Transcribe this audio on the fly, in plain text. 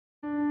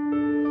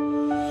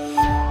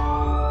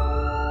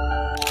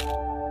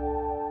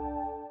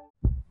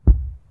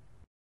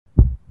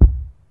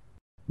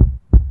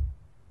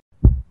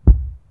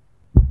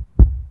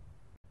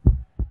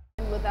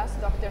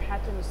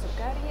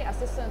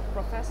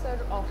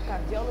Professor of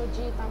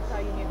Cardiology,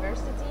 Tamta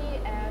University,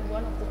 and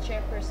one of the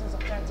chairpersons of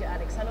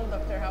CardioAlex. Hello,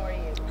 Doctor. How are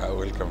you?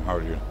 Welcome. How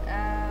are you?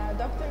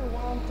 Doctor, we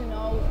want to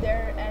know if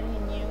there are any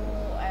new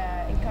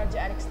in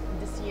CardioAlex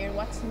this year.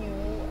 What's new?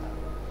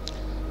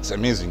 It's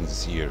amazing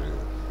this year.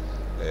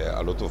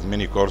 A lot of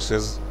mini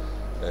courses,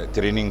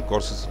 training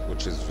courses,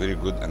 which is very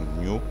good and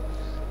new.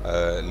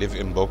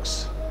 Live-in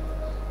box,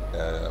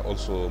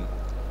 also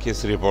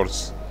case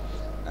reports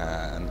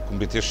and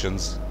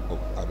competitions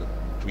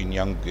between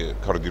young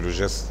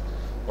cardiologists.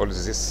 All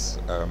this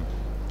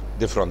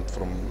different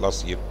from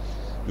last year.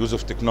 Use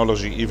of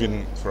technology,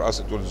 even for us,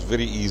 it was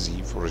very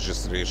easy for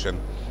registration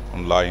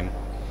online.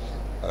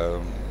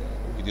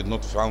 We did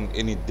not find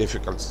any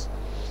difficulties,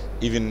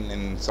 even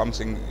in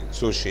something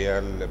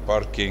social,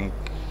 parking,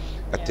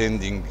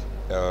 attending.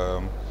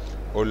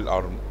 All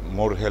are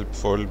more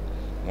helpful,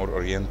 more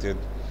oriented.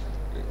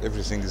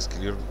 Everything is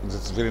clear.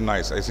 It's very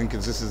nice. I think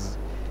this is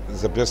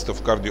the best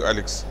of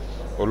CardioAlex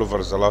all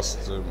over the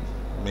last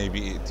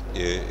maybe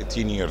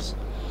 18 years.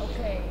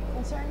 Okay,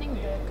 concerning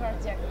the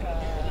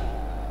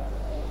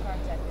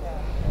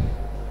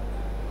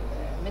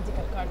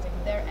medical cardiac,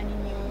 is there any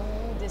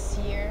new this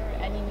year?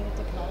 Any new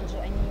technology?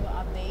 Any new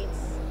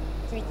updates?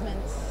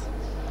 Treatments?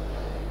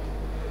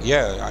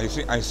 Yeah,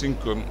 I think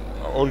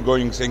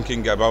ongoing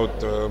thinking about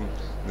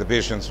the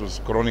patients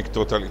with chronic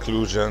total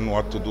occlusion,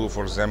 what to do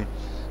for them.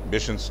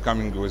 Patients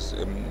coming with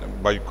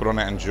by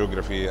coronary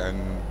angiography and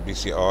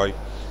BCI,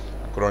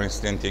 chronic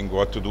stenting,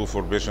 what to do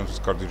for patients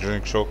with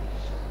cardiogenic shock.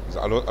 There's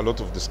a lot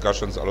of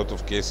discussions, a lot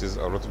of cases,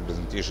 a lot of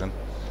presentation.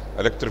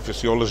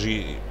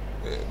 Electrophysiology,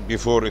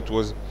 before it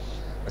was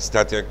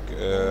static,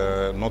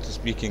 not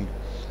speaking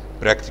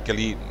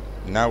practically.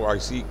 Now I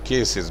see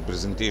cases,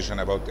 presentation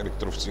about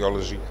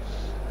electrophysiology,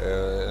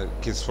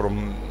 kids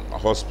from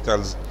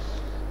hospitals,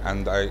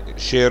 and I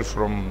share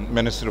from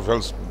Ministry of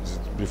Health.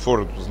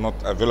 Before it was not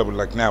available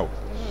like now.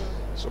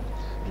 So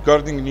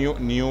regarding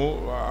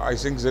new, I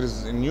think there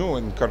is new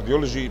in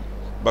cardiology,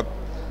 but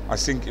I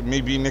think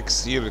maybe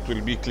next year it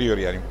will be clear.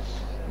 Yani.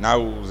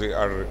 Now they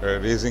are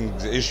raising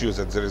the issue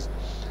that there is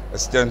a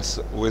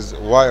stents with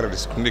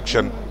wireless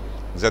connection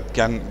that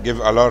can give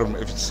alarm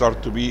if it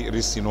starts to be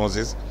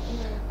restenosis.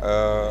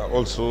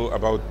 Also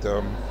about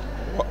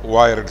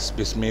wireless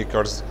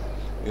pacemakers.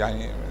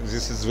 Yani,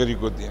 this is very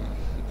good in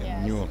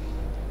new.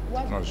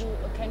 What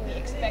can we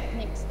expect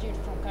next year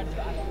from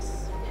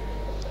CardioAlex?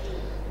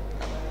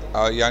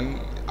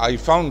 I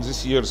found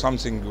this year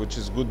something which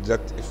is good, that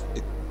if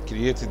it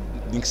created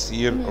next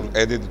year or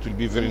added, it will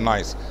be very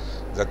nice.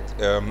 That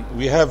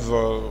we have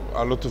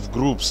a lot of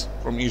groups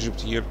from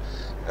Egypt here,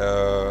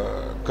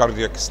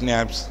 cardiac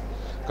snaps,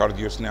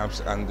 cardio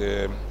snaps, and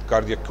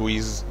cardiac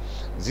quiz.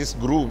 These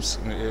groups,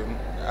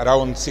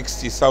 around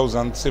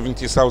 60,000,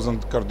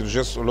 70,000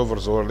 cardiologists all over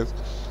the world.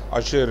 I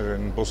share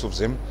in both of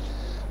them.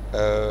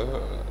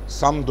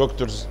 Some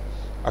doctors,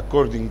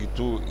 according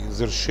to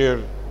their share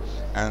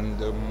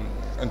and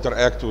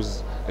interact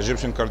with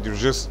Egyptian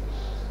cardiologists,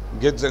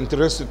 get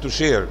interested to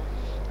share.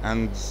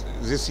 And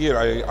this year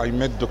I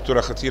met Dr.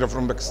 Khatira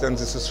from Pakistan.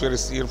 This is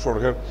first year for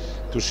her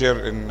to share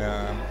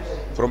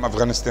from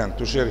Afghanistan,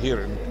 to share here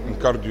in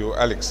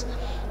CardioAlex.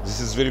 This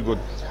is very good.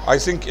 I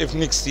think if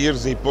next year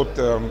they put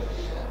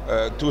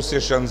 2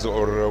 sessions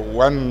or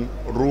 1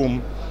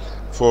 room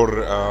for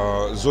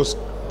those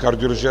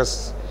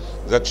cardiologists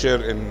that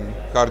share in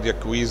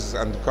cardiac quiz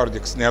and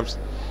cardiac snaps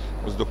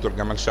with Dr.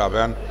 Gamal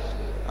Shaban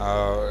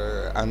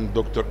and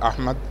Dr.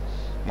 Ahmed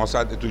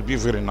Mossad, it will be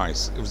very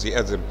nice if they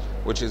add them,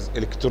 which is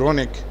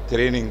electronic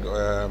training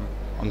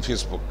on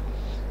Facebook.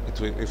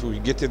 If we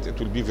get it, it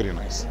will be very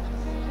nice.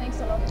 Thanks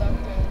a lot, Doctor.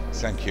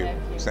 Thank you.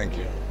 Thank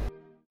you.